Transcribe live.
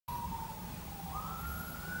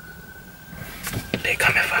They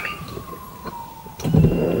coming for me.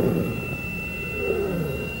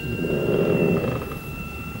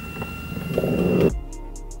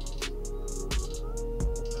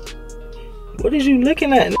 What is you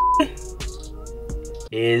looking at,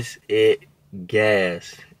 Is it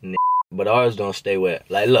gas, But ours don't stay wet.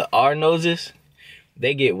 Like, look, our noses,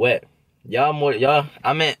 they get wet. I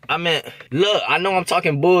meant, look, I know I'm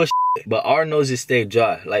talking bullshit, but our noses stay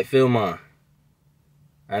dry. Like, feel mine.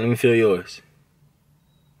 Alright, let me feel yours.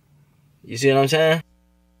 You see what I'm saying?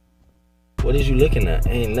 What is you looking at?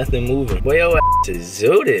 Ain't nothing moving. Boy, your ass is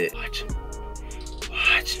zooted. Watch him.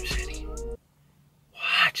 Watch him, City.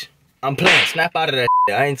 Watch him. I'm playing. Snap out of that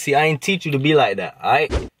shit. I ain't teach you to be like that,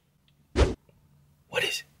 alright? What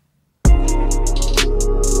is it?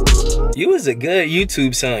 You was a good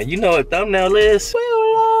YouTube son. You know what thumbnail is?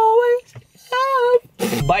 We'll always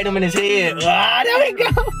have. Bite him in his head. Ah, there we go.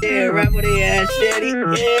 Yeah, rap with the ass, City.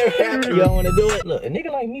 Yeah, rap. You don't want to do it? Look, a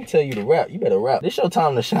nigga like me tell you to rap. You better rap. This your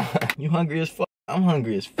time to shine. You hungry as fuck? I'm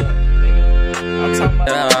hungry as fuck, nigga. I'm talking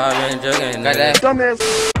about... I've been joking. Got that. Dumbass.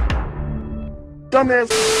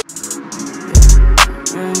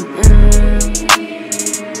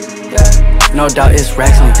 No doubt it's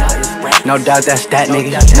racks on me. No doubt that's that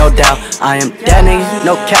nigga. No doubt I am that nigga.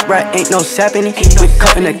 No cap right, ain't no sap in it. We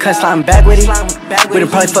cut in the cut, slime back with it. We done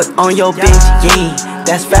probably fuck on your bitch. Yeah,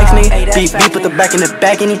 that's facts, nigga. Beat, put the back in the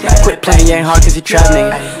back in it. Quit playing, you ain't hard cause you trap,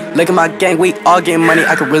 nigga. Look at my gang, we all getting money.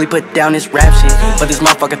 I could really put down this rap shit, but this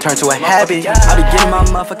motherfucker turned to a habit. I be getting my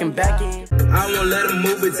motherfucking back in. I won't let him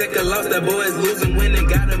move it, take a loss. That boy is losing, winning,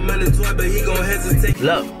 got him on the toy, but he gon' hesitate.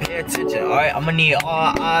 Look, pay attention, alright? I'm gonna need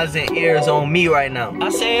all eyes and ears on me right now. I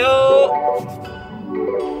say, oh,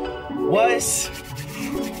 what's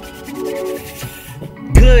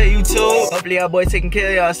good, YouTube? Hopefully y'all boys taking care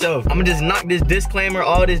of yourself. I'ma just knock this disclaimer,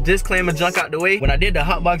 all this disclaimer junk out the way. When I did the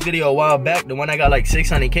Hotbox video a while back, the one I got like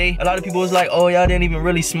 600K, a lot of people was like, oh, y'all didn't even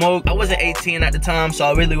really smoke. I wasn't 18 at the time, so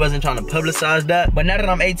I really wasn't trying to publicize that. But now that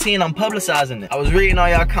I'm 18, I'm publicizing it. I was reading all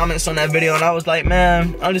y'all comments on that video and I was like,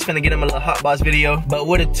 man, I'm just finna get him a little Hotbox video, but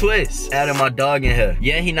with a twist. Adding my dog in here.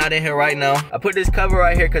 Yeah, he not in here right now. I put this cover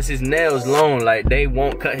right here cause his nails long, like they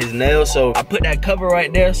won't cut his nails. So I put that cover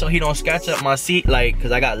right there so he don't scratch up my seat, like,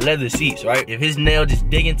 cause I got leather seats, right? If his nail just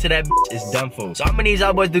dig into that bitch, it's done for. So I'm gonna need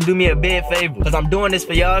y'all boys to do me a big favor, cause I'm doing this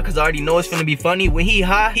for y'all, cause I already know it's gonna be funny. When he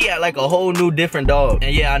high, he act like a whole new different dog.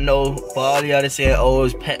 And yeah, I know for all y'all that say, oh,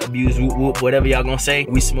 it's pet abuse, whoop whoop, whatever y'all gonna say,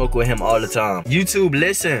 we smoke with him all the time. YouTube,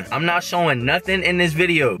 listen, I'm not showing nothing in this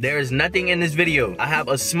video. There is nothing in this video. I have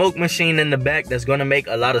a smoke machine in the back that's gonna make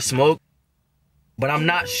a lot of smoke, but I'm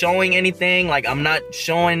not showing anything. Like, I'm not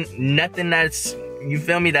showing nothing that's, you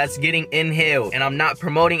feel me, that's getting inhaled. And I'm not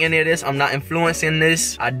promoting any of this. I'm not influencing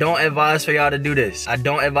this. I don't advise for y'all to do this. I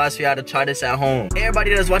don't advise for y'all to try this at home.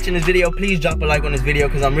 Everybody that's watching this video, please drop a like on this video,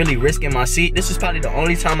 because I'm really risking my seat. This is probably the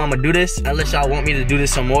only time I'm gonna do this, unless y'all want me to do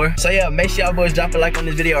this some more. So yeah, make sure y'all boys drop a like on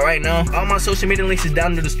this video right now. All my social media links is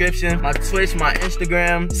down in the description. My Twitch, my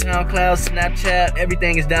Instagram, SoundCloud, Snapchat,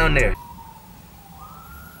 everything is down there.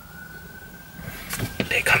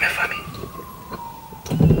 They coming for me.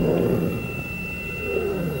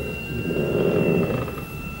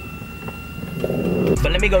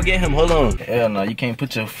 But let me go get him, hold on. Hell no, you can't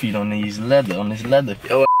put your feet on this leather.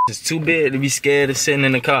 Yo, it's too big to be scared of sitting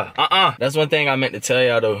in the car. That's one thing I meant to tell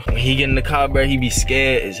y'all though. When he get in the car, bro, he be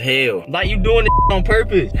scared as hell. Like, you doing this on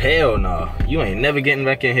purpose? Hell no, you ain't never getting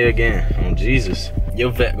back in here again. Oh Jesus,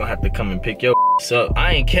 your vet gonna have to come and pick your up.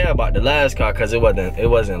 I ain't care about the last car cause it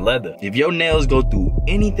wasn't leather. If your nails go through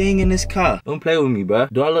anything in this car, don't play with me, bro.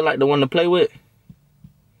 Do I look like the one to play with?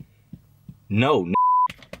 No.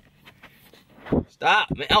 Stop,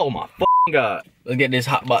 man. Oh my fucking God. Let's get this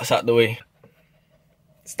hot box out the way.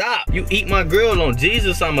 Stop. You eat my grill on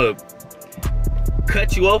Jesus, I'ma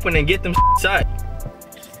cut you open and get them out.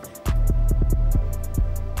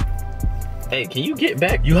 Hey, can you get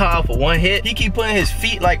back? You high for one hit? He keep putting his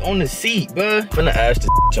feet like on the seat, bruh. I'm finna ask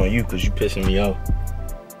this on you cause you pissing me off.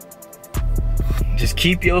 Just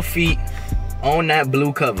keep your feet on that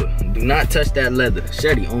blue cover. Do not touch that leather.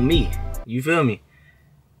 Shetty, on me. You feel me?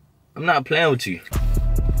 I'm not playing with you.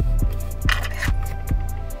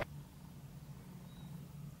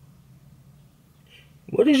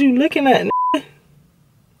 What is you looking at, nigga?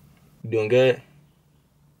 You doing good?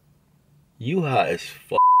 You hot as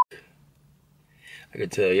fuck. I can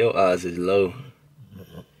tell your eyes is low.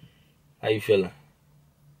 How you feeling?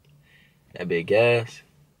 That big gas?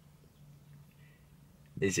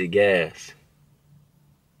 Is it gas?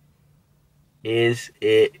 Is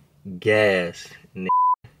it gas?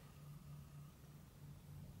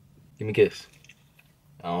 Give me a kiss.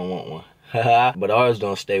 I don't want one. But ours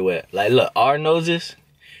don't stay wet. Like, look, our noses,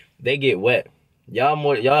 they get wet. I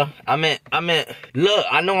meant, look,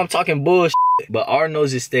 I know I'm talking bullshit, but our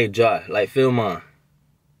noses stay dry. Like, feel mine.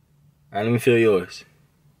 All right, let me feel yours.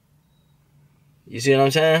 You see what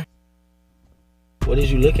I'm saying? What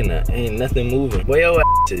is you looking at? Ain't nothing moving. Boy, your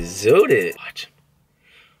ass is zooted. Watch him.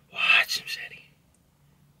 Watch him, Shetty.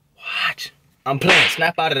 Watch him. I'm playing.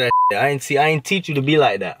 Snap out of that shit. I ain't teach you to be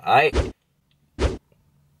like that, alright?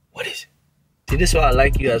 What is it? See, this is why I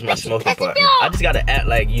like you as my smoking partner. I just gotta act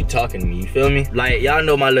like you talking to me, you feel me? Like, y'all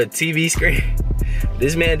know my little TV screen?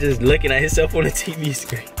 This man just looking at himself on the TV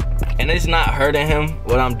screen. And it's not hurting him,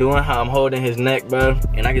 what I'm doing, how I'm holding his neck, bro.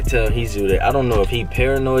 And I can tell he's zooted. I don't know if he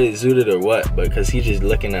paranoid, zooted, or what, but because he's just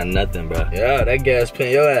looking at nothing, bro. Yeah, that gas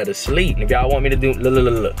putting your ass to sleep. If y'all want me to do,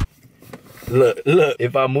 look. Look,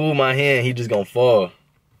 if I move my hand, he just gonna fall.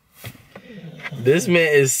 This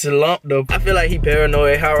man is slumped up. I feel like he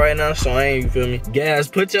paranoid how right now, so I ain't, you feel me? Gas,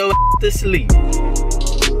 put your to sleep.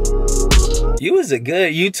 You was a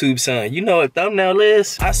good YouTube son. You know what thumbnail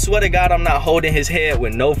is? I swear to God, I'm not holding his head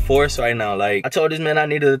with no force right now. Like, I told this man I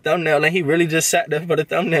needed a thumbnail and he really just sat there for the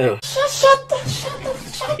thumbnail. Shut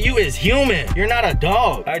You is human. You're not a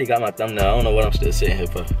dog. I already got my thumbnail. I don't know what I'm still sitting here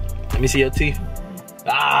for. Let me see your teeth.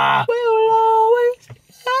 Ah. We'll always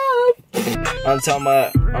love. I'm talking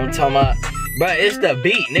about, bro, it's the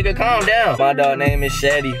beat, nigga, calm down. My dog name is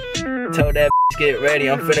Shetty. Told that get ready.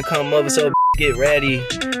 I'm finna come over, so get ready.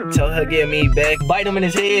 Tell her get me back. Bite him in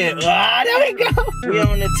his head. Ah, there we go. We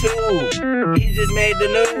on the tube. He just made the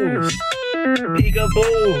news.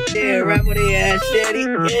 Peekaboo. Yeah, rap with the ass Shetty.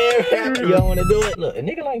 Yeah, rap. You don't wanna do it? Look, a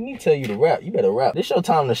nigga like me tell you to rap. You better rap. This your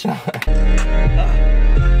time to shine.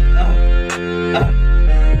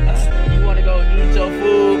 You wanna go eat your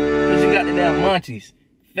food? Cause you got the damn munchies.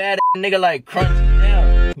 Fat ass nigga like crunch.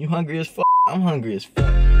 Damn. You hungry as fuck? I'm hungry as fuck,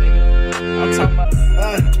 nigga. I'm talking about,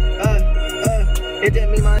 it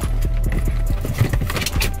didn't mean my.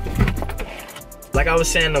 Like I was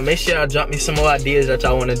saying though, make sure y'all drop me some more ideas that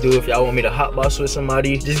y'all want to do. If y'all want me to hotbox with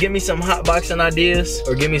somebody, just give me some hotboxing ideas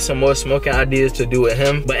or give me some more smoking ideas to do with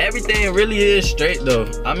him. But everything really is straight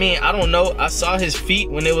though. I mean, I don't know. I saw his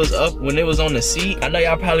feet when it was up, when it was on the seat. I know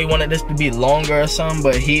y'all probably wanted this to be longer or something,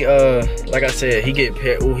 but he, like I said, he get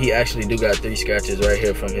paired. Oh, he actually do got 3 scratches right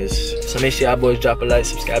here from his. So make sure y'all boys drop a like,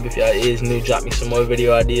 subscribe if y'all is new. Drop me some more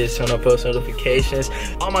video ideas, turn on post notifications.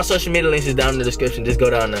 All my social media links is down in the description. Just go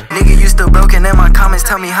down there. Nigga, you still broken in my comments,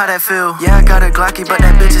 tell me how that feel. Yeah, I got a Glocky, but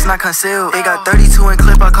that bitch is not concealed. It got 32 in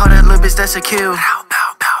clip, I call that little bitch that's a kill.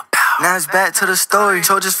 Now it's back to the story.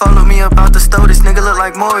 So just follow me about the store. This nigga look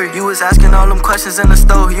like Maury. You was asking all them questions in the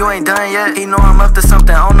store. You ain't done yet. He know I'm up to something.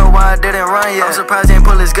 I don't know why I didn't run yet. I'm surprised he ain't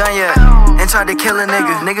pull his gun yet and tried to kill a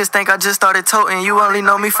nigga. Niggas think I just started toting. You only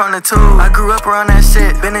know me from the tube. I grew up around that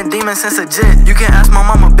shit. Been a demon since a jit. You can ask my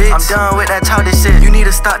mama, bitch. I'm done with that childish shit. You need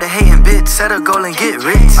to stop the hating, bitch. Set a goal and get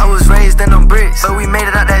rich. I was raised in them bricks, but we made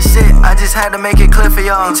it out that shit. I just had to make it clear for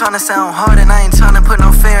y'all. Ain't tryna sound hard and I ain't tryna put no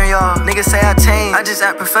fear in y'all. Niggas say I changed. I just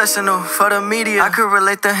act professional for the media. I could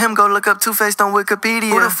relate to him, go look up Two-Faced on Wikipedia.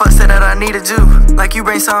 Who the fuck said that I needed you? Like you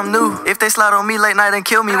bring something new. If they slide on me late night and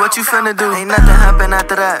kill me, what you finna do? Ain't nothing happen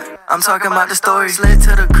after that. I'm talking about the story. Slid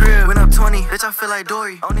to the crib, went up 20. Bitch, I feel like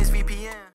Dory on this VPN.